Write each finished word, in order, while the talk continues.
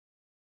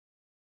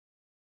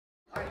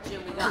Alright,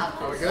 Jim, we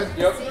got Are we good?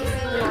 Yep.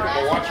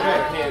 Well, watch your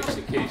hands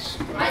in case.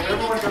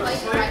 Everyone go to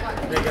sleep.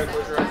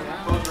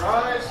 Close your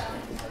eyes.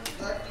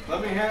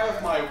 Let me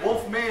have my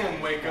wolf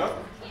man wake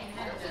up.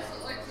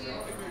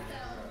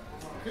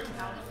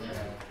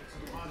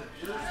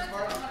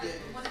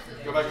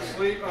 Go back to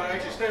sleep.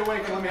 Actually, stay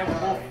awake and let me have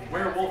the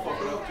werewolf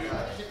open up too.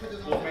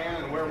 Wolf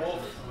man and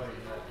werewolf.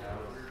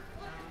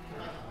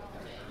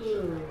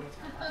 You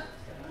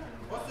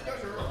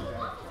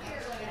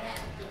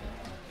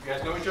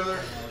guys know each other?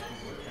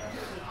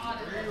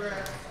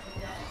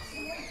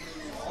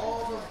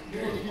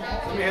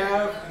 Let me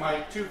have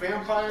my two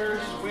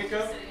vampires wake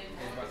up.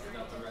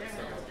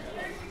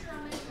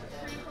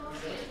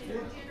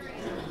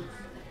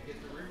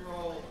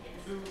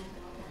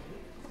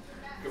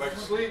 Go back to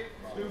sleep.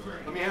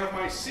 Let me have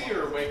my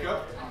seer wake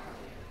up.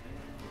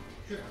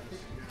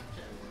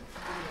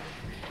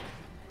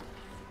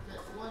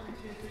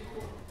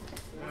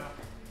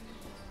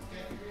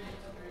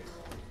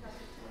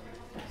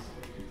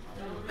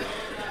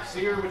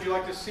 Seer, would you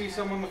like to see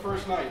someone the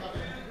first night?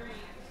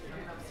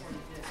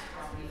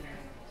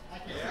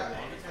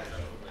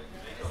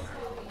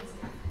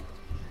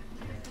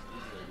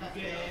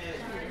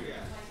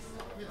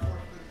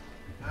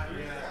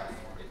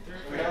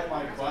 We have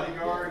my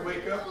bodyguard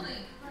wake up.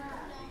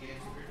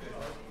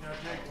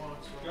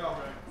 Go.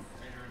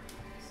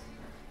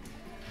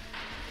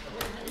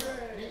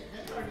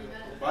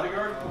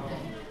 Bodyguard?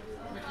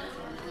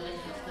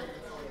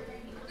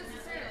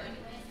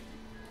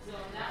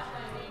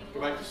 Go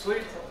back to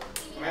sleep.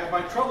 I have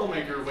my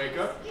troublemaker wake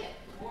up.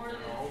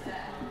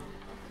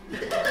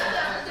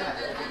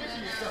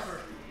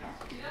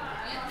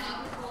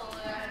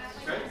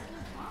 Okay.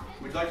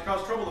 Would you like to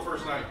cause trouble the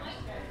first night?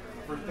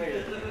 First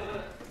day.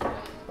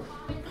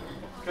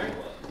 Okay.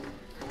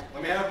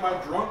 Let me have my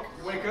drunk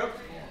wake up.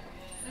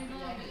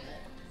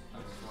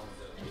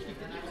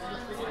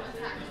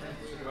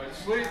 Go back to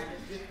sleep.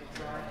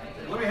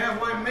 Let me have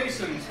my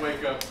masons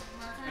wake up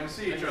and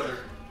see each other.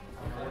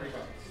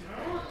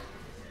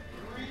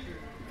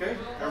 Okay,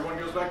 everyone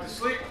goes back to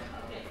sleep.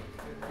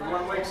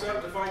 Everyone wakes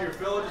up to find your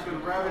village has been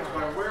ravaged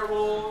by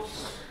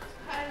werewolves.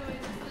 I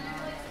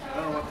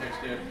don't know what the heck's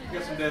dead. You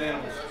got some dead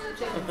animals.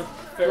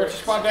 Favorite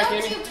spot back,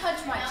 Amy? Don't you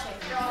touch my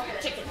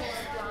chicken.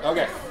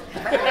 Okay.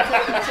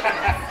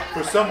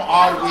 For some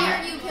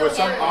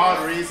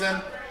odd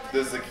reason, the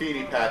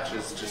zucchini patch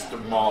is just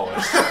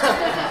demolished. We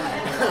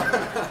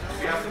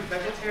have some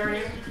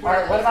vegetarian.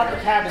 Alright, what about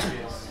the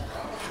cabbages?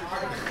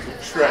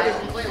 Shredded.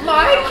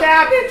 My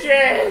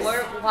cabbages!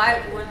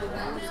 Why were the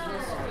wolves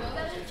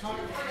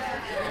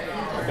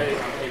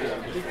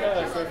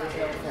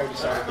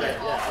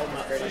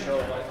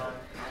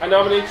I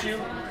nominate you.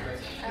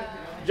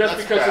 Just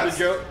because of the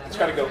joke, it's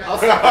got to go.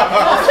 Not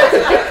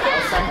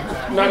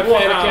a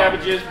fan of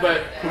cabbages,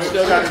 but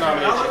still got a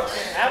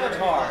nomination.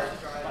 Avatar.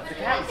 The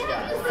cabbage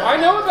guy. I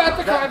know about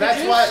the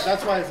cabbages.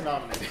 That's why it's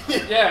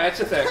nominated. Yeah, it's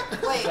a thing.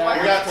 Wait, You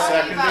got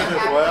seconded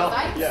as well?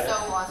 I'm Yeah. so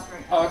lost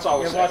right now. Oh, it's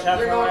always Watch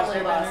second.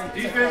 Avatar.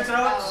 Defense,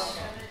 Alex.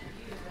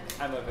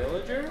 I'm a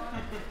villager.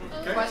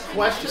 Okay.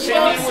 Question.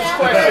 Cindy was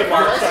question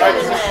mark, so I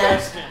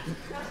was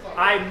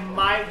I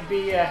might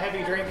be a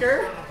heavy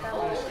drinker.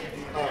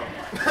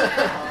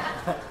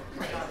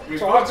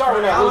 So odds are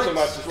we're not losing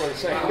much, is what it's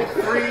saying.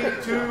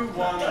 3, 2,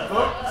 1,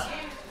 vote.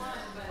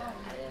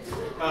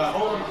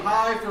 Hold him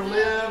high for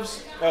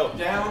lives,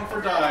 down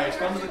for dies.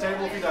 Come to the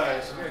table if he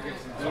dies.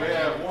 So we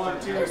have 1,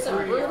 2,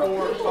 3,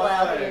 4,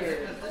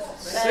 5,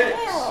 6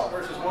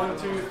 versus 1,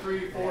 2,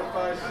 3, 4,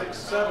 5, 6,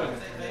 7.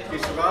 He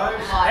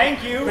survives.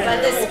 Thank you.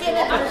 But the skin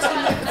of your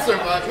teeth.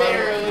 Survive.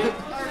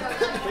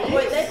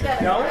 Wait, they've got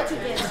a grudge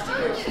against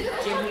you,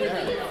 Jimmy.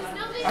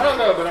 I don't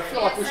know, but I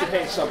feel like we should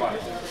hang somebody.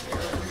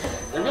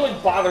 It really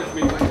bothers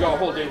me when you go a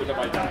whole day with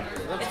nobody dying.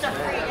 It's a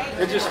free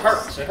day. It just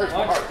hurts. It hurts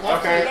my heart.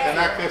 Okay, in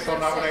that case, I'll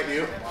nominate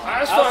you.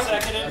 That's I'll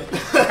fine. second it.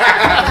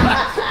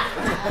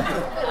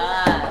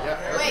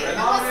 Wait, A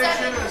who was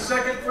nomination and a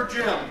second? second for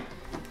Jim.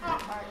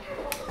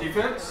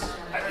 Defense.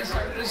 I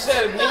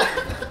said,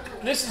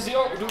 this is the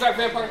only. Do we got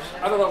vampires?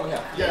 I don't know what we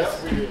have.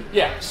 Yes, we do.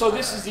 Yeah, so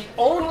this is the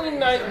only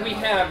night we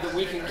have that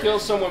we can kill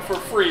someone for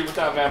free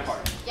without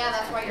vampires. Yeah,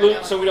 that's why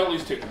you're So we don't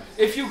lose 2.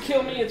 If you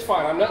kill me, it's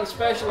fine. I'm nothing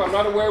special. I'm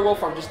not a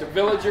werewolf. I'm just a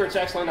villager. It's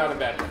actually not a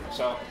bad thing.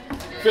 So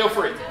feel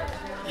free.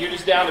 You're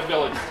just down to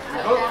villager.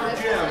 Vote for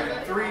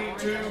Jim. 3,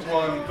 2,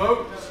 1,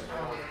 vote.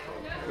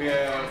 We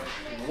have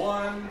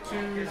 1,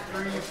 2,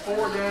 3,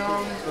 4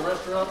 down. The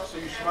rest are up, so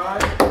you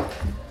survive.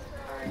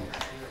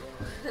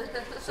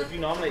 So if you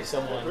nominate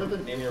someone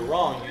and you're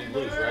wrong, you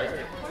lose, right?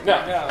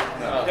 No.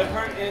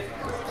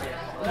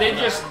 They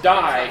just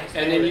die,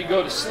 and then you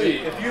go to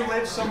sleep. If you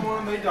lynch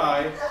someone, they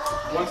die.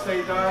 Once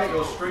they die, it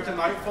goes straight to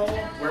nightfall.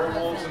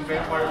 Werewolves and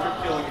vampires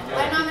are killing I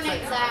again.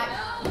 nominate Zach.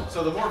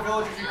 So the more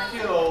villagers you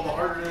kill, the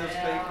harder it is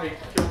they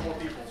kill more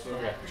people. So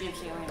Jim,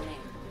 say your name.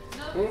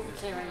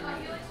 Say your name.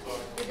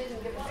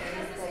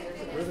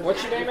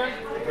 What's your name, man?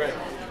 Craig.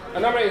 I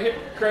nominated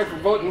Craig for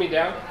voting me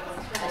down.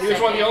 He was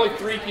one of the only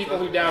 3 people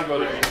who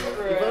downvoted me.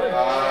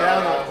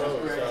 Down.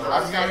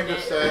 I'm going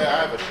to say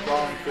I have a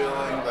strong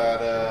feeling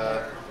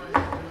that,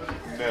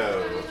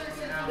 no.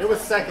 It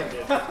was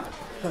seconded.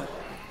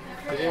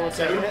 Did anyone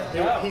second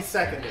it? He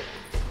seconded.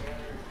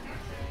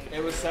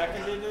 It was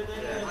seconded.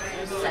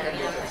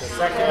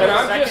 And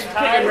I'm just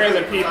picking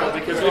random people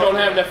because we don't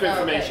have enough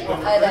information.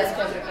 That's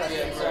kind of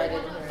question, so I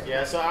didn't hear.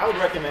 Yeah, so I would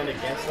recommend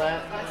against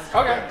that.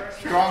 Okay.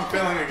 Strong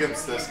feeling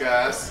against this,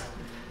 guys.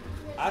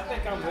 I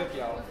think I'm with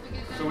y'all.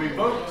 So we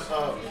vote.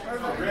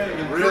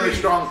 Really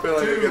strong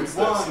feeling against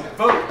this.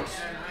 Vote.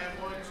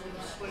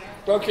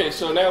 Okay,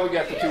 so now we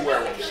got the 2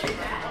 werewolves.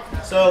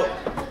 So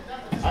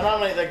I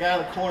nominate that guy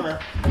in the corner.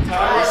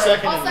 I'll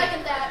Second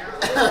second that.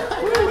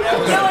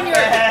 Doing your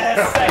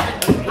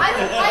I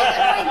don't like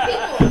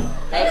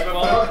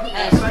annoying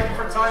people. Second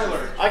for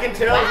Tyler. I can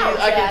tell.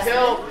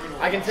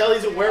 I can tell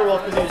he's a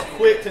werewolf because he was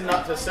quick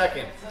to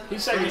second. He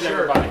seconded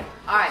everybody.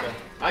 All right.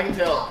 I can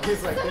tell.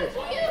 He's like this.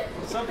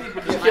 Some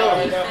people Just just kill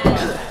him.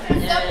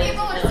 Some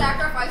people would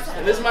sacrifice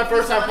And this is my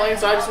first time playing,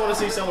 so I just want to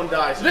see someone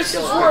die. So This is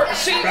kill him. where,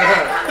 see, right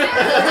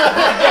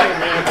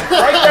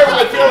there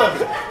with Kill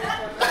him.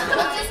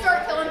 Let's just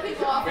start killing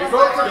people off. We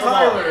vote for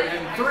Tyler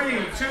in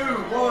 3, 2,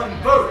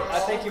 1, vote. I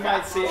think you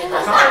might see it.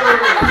 Tyler,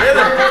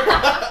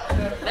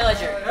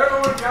 Villager.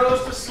 everyone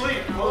goes to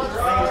sleep. Close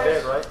your eyes. He's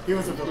dead, right? He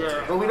was a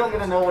villager. But we don't get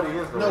to know what he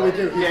is. Though, No, we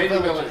do. He's Yeah, a he's a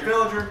villager.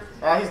 Villager.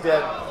 He's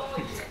dead.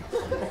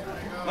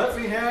 Let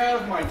me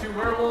have my 2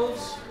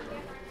 werewolves,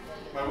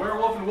 my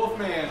werewolf and wolf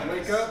man,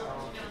 wake up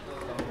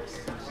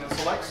and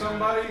select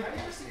somebody.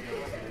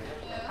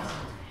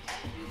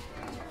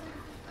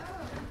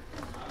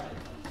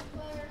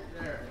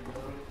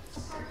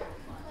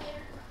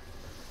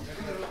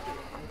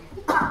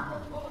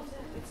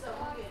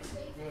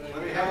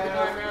 Let me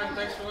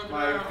have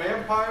my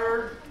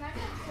vampire,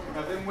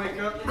 have them wake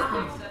up,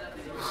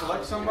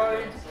 select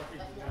somebody.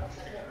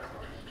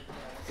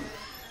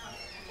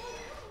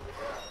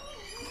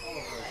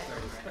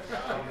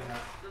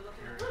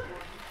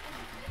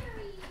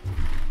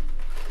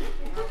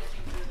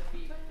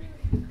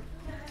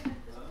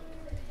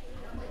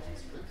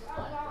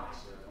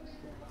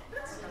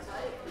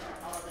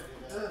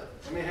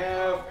 Let me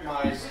have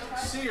my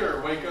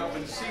seer wake up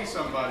and see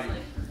somebody.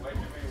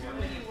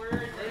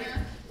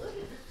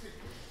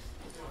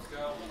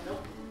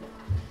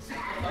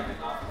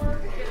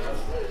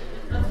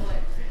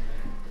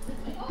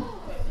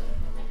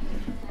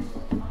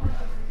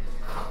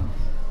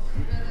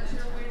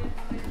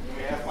 Let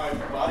me have my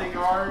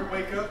bodyguard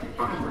wake up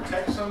and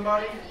protect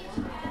somebody.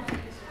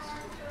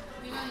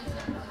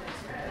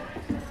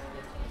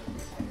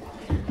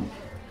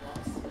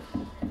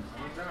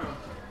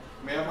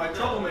 May I have my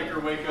troublemaker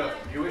wake up.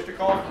 You wish to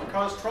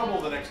cause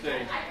trouble the next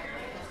day.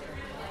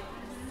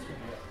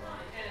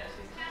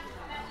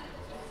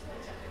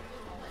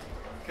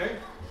 Okay.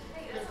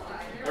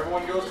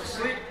 Everyone goes to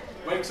sleep,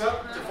 wakes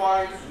up to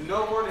find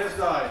no one has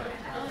died.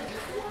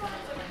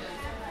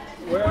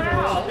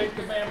 Werewolves pick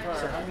the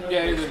vampire.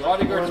 Yeah, either the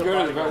bodyguard's good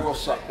or the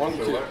werewolves suck. One of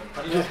the 2.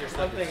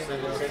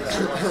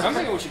 I'm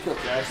thinking we should cook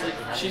Ashley.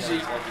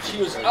 She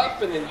was up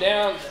and then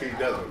down, He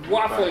doesn't.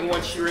 waffling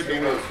once she read He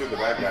the knows word. who the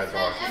bad guys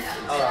are.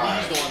 Oh,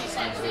 he's the one that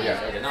signs it.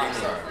 Yeah. Okay, not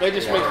me. That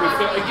just makes me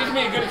feel, it gives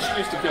me a good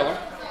excuse to kill her.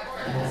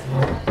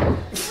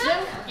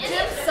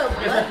 Jim's so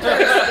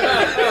bloodthirsty.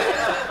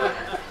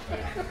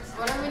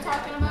 What are we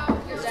talking about?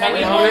 And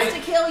he wants to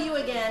kill you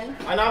again.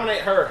 I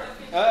nominate her.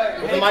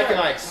 With the Mike and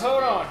Ikes.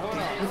 Hold on.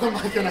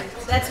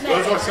 That's Those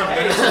are Megan. some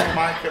innocent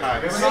Mike and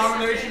We have a I.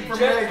 nomination for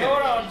Megan.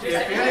 Hold on.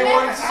 If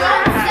anyone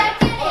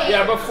seconds,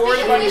 Yeah, before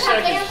anybody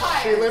seconds.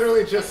 She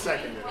literally just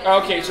seconded it.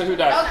 Okay, so who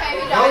died? Okay,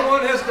 who no died?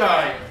 one has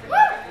died.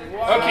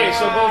 Okay,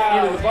 so both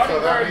either the So that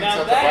bodyguard. means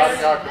that the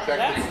bodyguard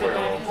protected the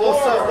werewolf. So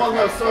The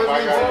it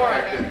bodyguard means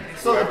protected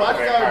so the whoever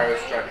vampire bodyguard.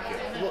 was trying to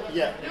kill. Well,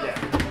 yeah.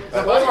 The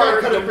Or bodyguard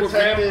could have the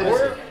protected.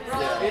 or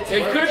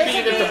it could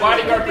be that the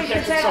bodyguard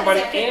protected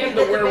somebody and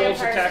the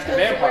werewolves attacked the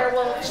vampire.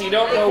 So you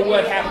don't know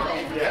what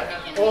happened. Yeah.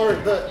 Or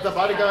the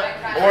bodyguard.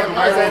 Or the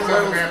werewolf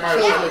and the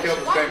vampire should killed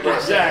the same person.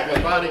 Exactly.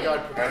 The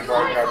bodyguard. And the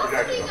bodyguard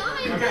protected them.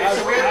 Okay,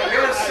 so we had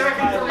a second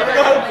for I'm Megan.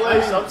 going to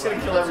play, so I'm just going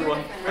to kill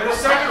everyone. We had a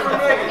second for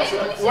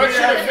Megan. What's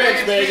your defense,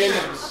 Megan?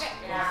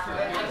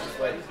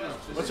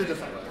 What's your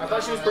defense? I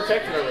thought she was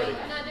protected already.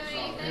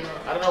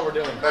 I don't know what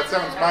we're doing. That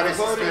sounds mighty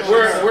suspicious.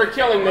 We're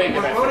killing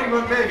Megan. We're voting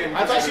with Megan.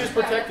 I thought she was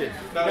protected.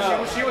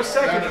 No, she was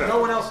second and no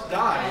one else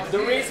died. The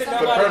reason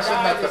The nobody person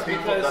that died the is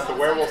people, because that the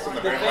werewolves and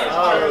the the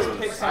vampires vampires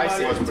picked chose, I see.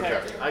 somebody was to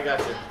protect. protected. I got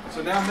you.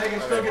 So now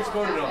Megan still gets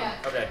voted on.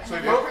 Okay. So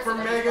we vote for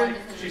Megan.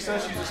 She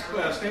says she's a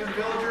standard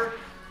villager.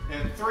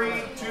 In 3,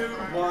 2,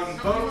 1,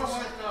 vote.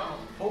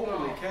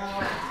 Holy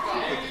cow.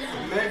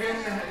 Megan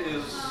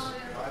is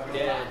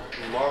Yeah.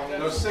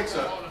 no 6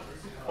 up.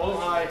 Hold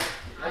high.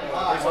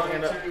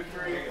 1, 2,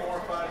 3, 4,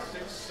 5,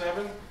 6,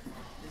 7.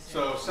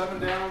 So 7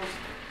 down.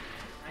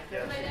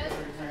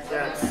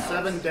 Yeah, it's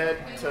 7 dead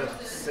to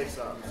 6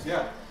 up.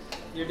 Yeah.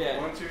 You're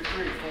dead. 1, 2,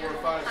 3, 4,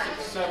 5,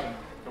 6, 7.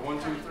 So 1,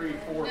 2, 3,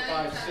 4,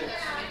 5, 6.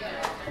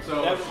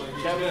 So Definitely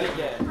she's dead.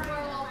 dead.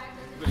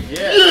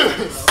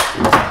 Yes!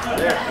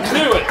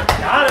 Knew it.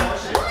 Got him.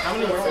 How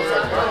many werewolves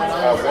are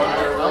there? One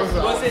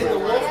werewolf. Was it the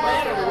wolf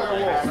man or the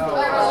werewolf?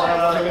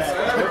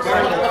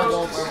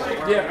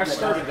 Yeah, I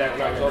started that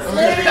when I was over.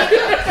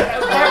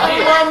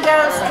 Everyone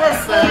goes to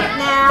sleep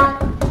now.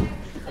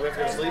 We have to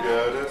go to sleep? Go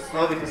to sleep.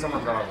 No, because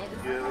someone's gone.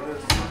 Go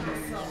to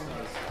sleep.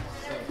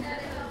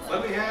 Let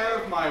me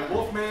have my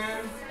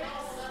wolfman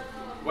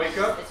wake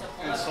up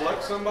and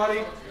select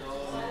somebody.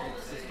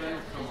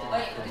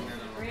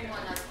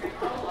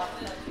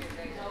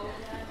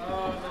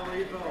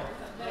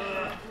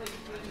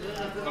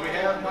 Let me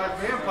have my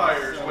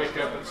vampires wake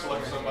up and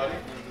select somebody.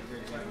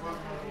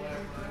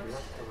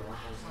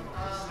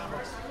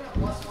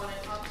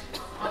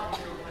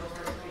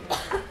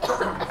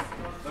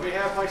 Let me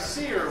have my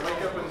seer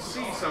wake up and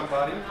see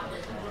somebody.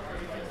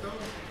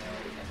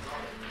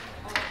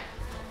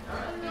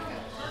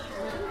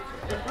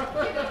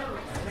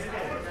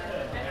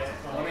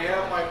 Let me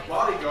have my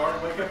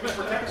bodyguard wake up and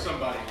protect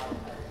somebody.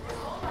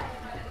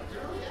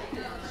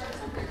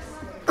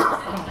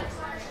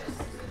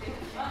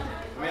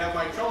 Let me have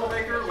my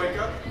troublemaker wake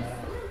up.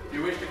 Do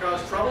you wish to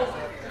cause trouble?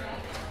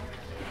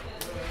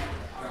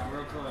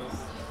 Real close.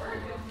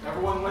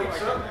 Everyone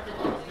wakes up.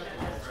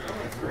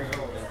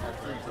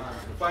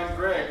 Find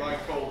Greg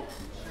like cold.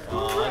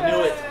 Oh, I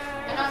knew it.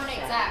 I nominate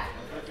Zach.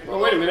 Well,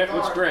 wait a minute.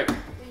 What's Greg?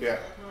 Yeah.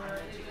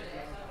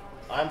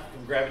 I'm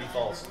from Gravity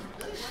Falls.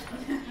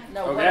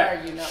 No, Okay. where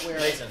are you? Not where.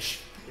 Mason.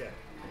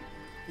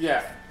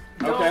 Yeah.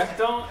 Okay.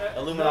 Don't.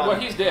 Illuminati. Well,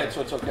 he's dead,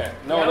 so it's okay.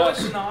 No one No,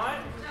 else. it's not.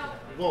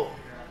 Well,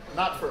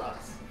 not for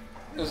us.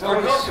 As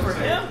long as For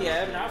him,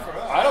 yeah, but not for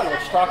us. I don't know what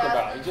you're talking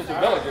about. He's just a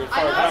villager, as I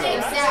far as I nominate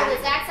know.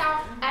 Zach. Zach's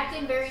out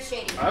acting very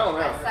shady. I don't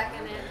know. I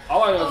second it.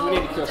 All I know is we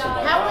need to kill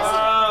somebody. How was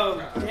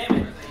Oh, damn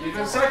it. You've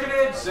been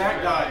seconded.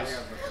 Zach dies.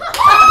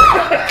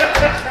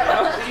 I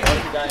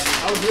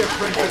was the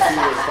apprentice who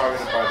was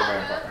targeted by the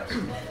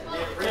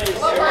vampires.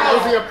 I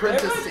was the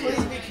apprentice Everyone, please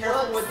seer. be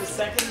careful with the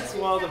seconds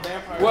while the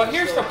vampires. Well, are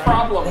here's still the active.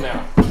 problem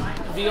now.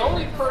 The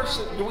only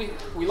person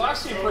we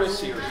lost the apprentice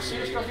seer. Is the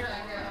seer still here?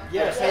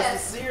 Yes, has the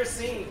seer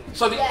seen?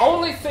 So the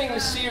only thing the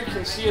seer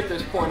can see at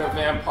this point are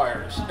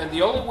vampires, and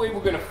the only way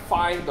we're going to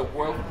find the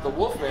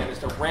wolfman is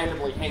to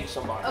randomly hang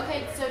somebody.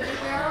 Okay, so did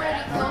we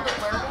already kill the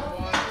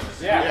werewolf?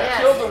 Yeah,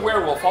 kill the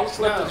werewolf. All that's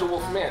left is a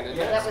wolfman, isn't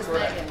That it? was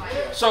Megan.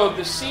 So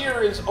the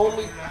seer is the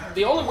only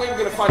way we're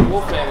going to find the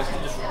wolfman is to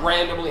just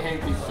randomly hang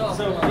people.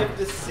 So if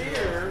the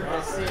seer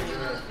has seen,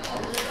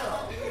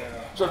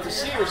 So if the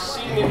seer has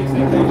seen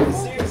anything, if the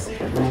seer has seen,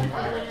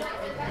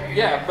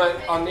 yeah,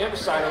 but on the other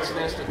side, it's an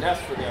instant death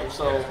for them.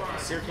 So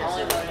Seer can't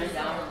see anything.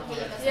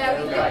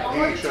 Yeah, we got one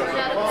more turn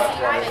out of the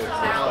secret and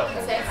come out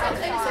and say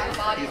something so the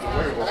body. He's a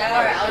werewolf.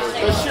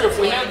 But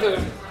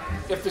sure,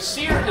 if the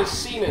seer has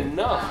seen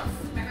enough,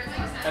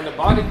 and the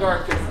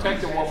bodyguard can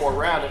protect him one more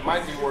round, it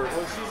might be worth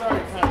well, it. she's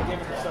already kind of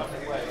given herself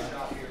away.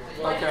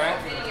 Okay.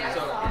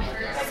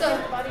 So,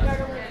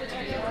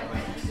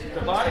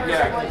 The bodyguard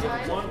Yeah. only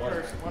gives one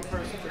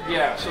person.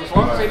 Yeah. So as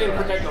long as they didn't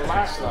protect her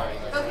last night.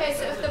 okay,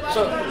 so if the body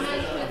guard knows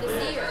who the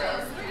seer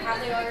is, have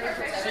they already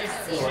protected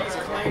the seer? She's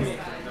claiming.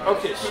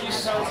 Okay. She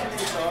She's tells who you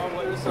saw,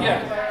 what you saw.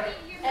 yeah.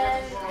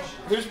 And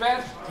Who's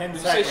bad? 10 Did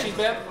you say seconds. she's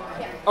bad?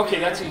 yeah. Okay,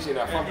 that's easy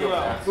enough. I'm And good who with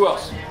that. else? Who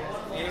else?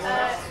 Anyone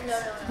else? No.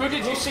 Who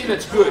did you see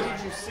that's good? Who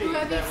did you see Who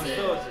have that you was seen?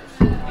 villagers?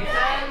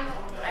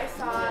 I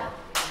saw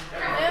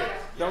him,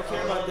 Don't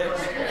care about that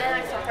people. and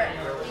I saw her.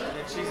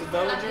 And she's a I'm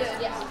villager?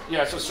 good, yeah.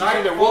 Yeah. So she's Night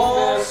either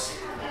wolfman. falls.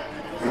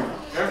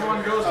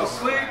 Everyone goes to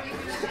sleep.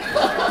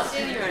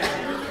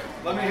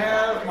 Let me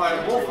have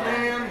my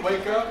wolfman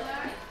wake up,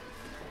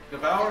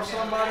 devour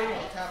somebody.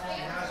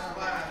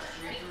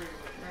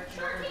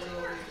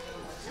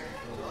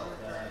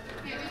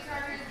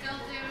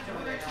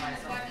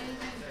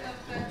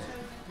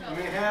 Let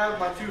me have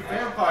my two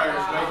vampires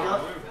wake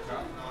up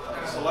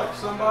and select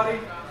somebody.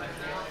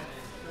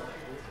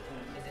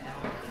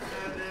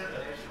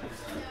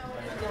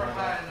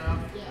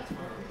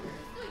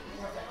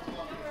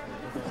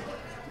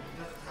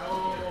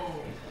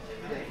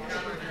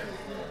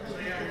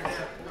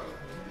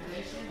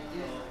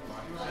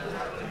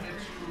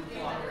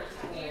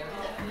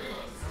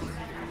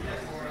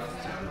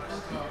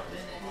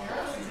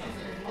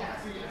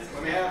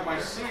 Let me have my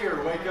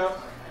seer wake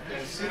up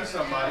and see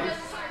somebody.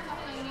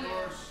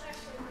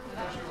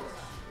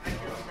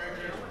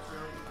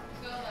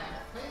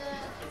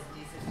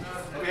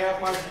 Let me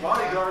have my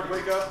bodyguard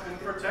wake up and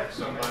protect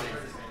somebody.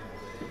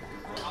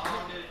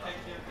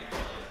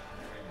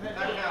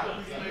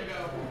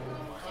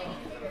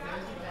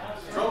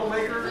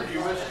 Troublemaker, do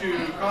you wish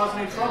to cause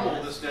any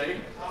trouble this day?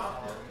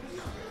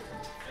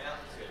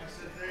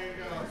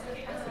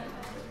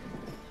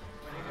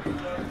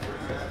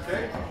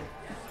 Okay.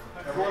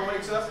 Everyone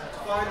wakes up to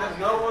find that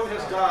no one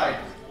has died.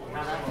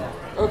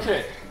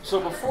 Okay. So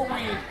before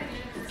we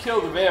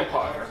kill the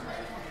vampire,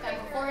 And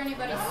before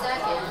anybody's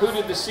second, who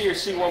did the seer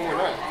see one more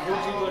night? Who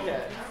did you look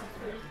at?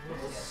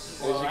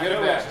 Is he good I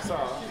or know what bad? you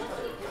saw.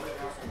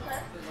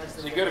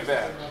 Is he good or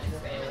bad?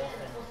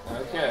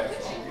 Okay.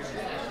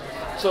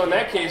 So in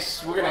that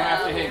case, we're gonna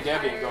have to hit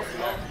Debbie and go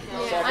from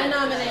there. I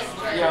nominate.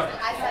 Yeah.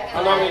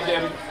 I nominate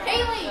Debbie.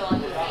 Haley!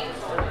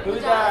 Who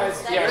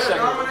dies? Yeah, The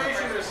second.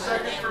 nomination is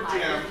second for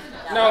Jim.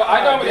 No,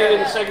 I nominated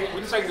the second.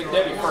 We seconded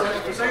Debbie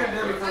first. The second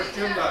Debbie first,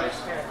 Jim dies.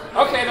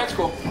 Okay, that's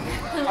cool.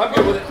 I'm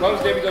good with it. As long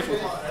as Debbie goes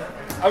with it.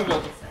 I'm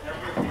good.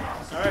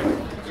 Alright.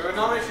 So a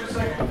nomination is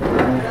second.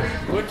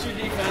 What's your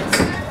defense?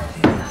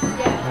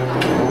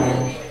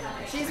 Yeah.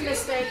 She's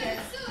mistaken.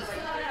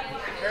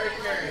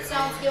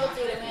 Sounds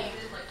guilty to me.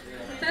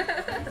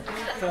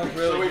 Sounds So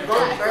really we good.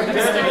 vote for Are you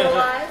still Debbie.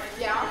 alive?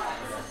 Yeah.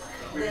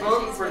 We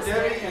vote for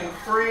Debbie in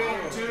 3,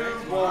 2,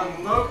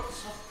 1 vote.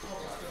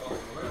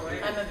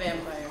 I'm a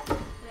vampire.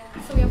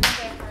 So we have one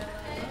vampire.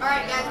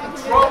 Alright, guys, we can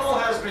do Trouble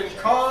has been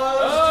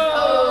caused.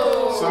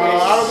 Oh! So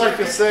I would like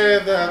to say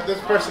that this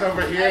person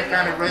over here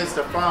kind of raised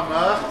a thumb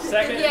up.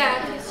 Second?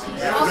 Yeah.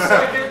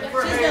 Second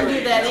for She's gonna do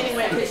Haley. that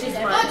anyway because she's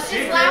Look, mine.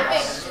 she's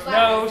laughing. She's laughing.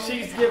 No,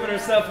 she's giving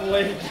herself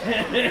away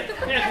again.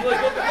 Look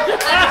at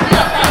that.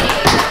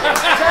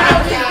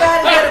 Charles, you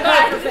gotta get a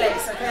poker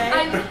face, okay? I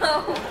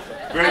know.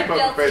 Great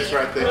poker face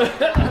right there.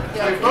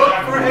 We vote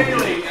for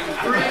Haley in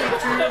 3,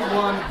 2,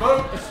 1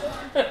 vote.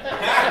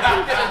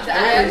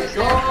 Haley's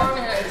gone.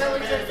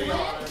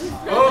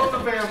 Both the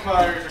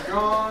vampires are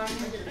gone.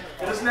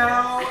 It is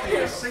now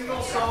a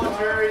single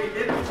solitary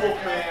hidden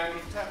wolfman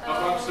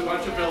amongst a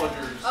bunch of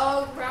villagers.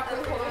 Oh, crap.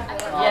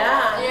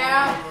 Yeah.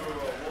 Yeah.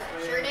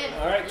 Sure did.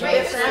 All right, Wait,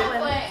 Yes, that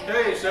one.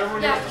 Okay, so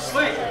everyone goes to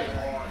sleep.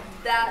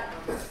 That.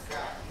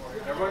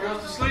 Everyone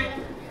goes to sleep.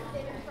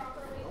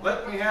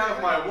 Let me have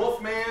my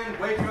wolfman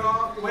wake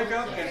up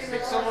and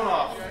pick someone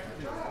off.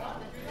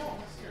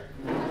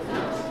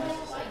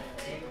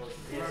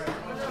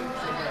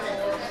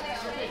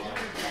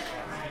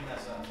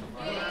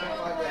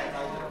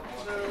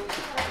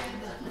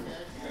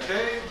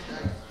 Okay,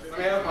 let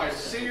me have my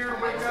seer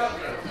wake up.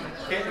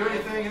 Can't do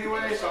anything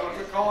anyway, so I'm going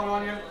to quit calling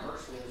on you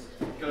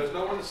because there's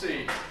no one to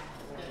see.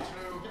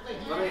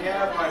 Let me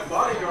have my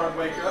bodyguard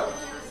wake up.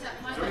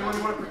 Is there anyone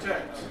you want to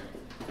protect?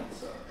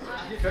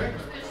 Okay.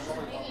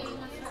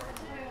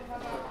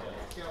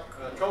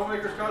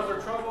 Troublemakers cause their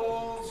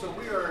trouble, so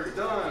we are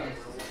done.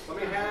 Let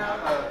me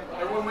have,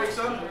 everyone wakes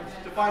up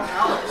to find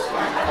Alex.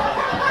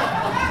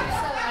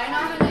 I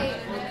nominate.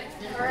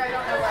 Or I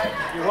don't know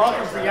what. You're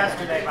welcome for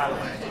yesterday, by the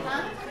way.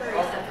 Huh?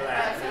 Welcome for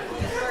that.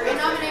 I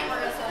nominate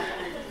Marissa.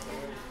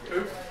 Who?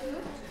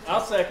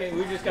 I'll second.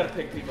 We just got to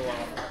pick people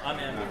off. I'm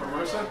in. For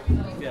Marissa?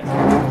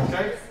 Yeah.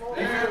 Okay.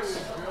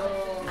 Defense.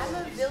 I'm a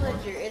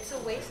villager. It's a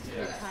waste of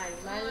your time.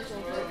 Might as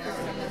well vote for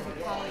someone who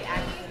probably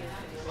actually.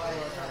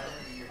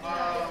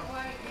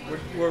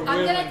 We're I'm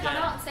willing gonna to- come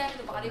out and say I'm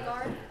the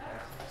bodyguard.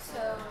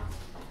 So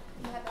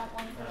you have that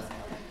one person.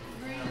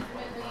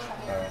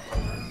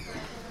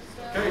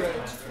 Okay.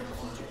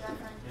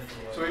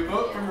 So we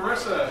vote for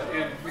Marissa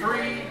in 3,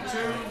 2,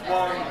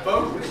 1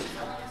 vote.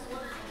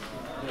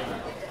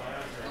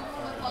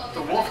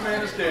 The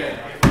Wolfman is dead.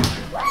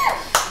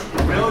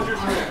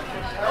 Villagers win.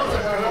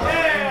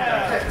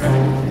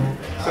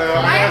 So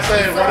I'm gonna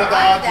say, what are the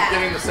odds of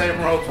getting the same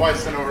roll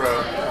twice in a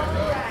row?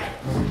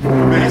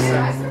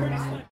 Mason.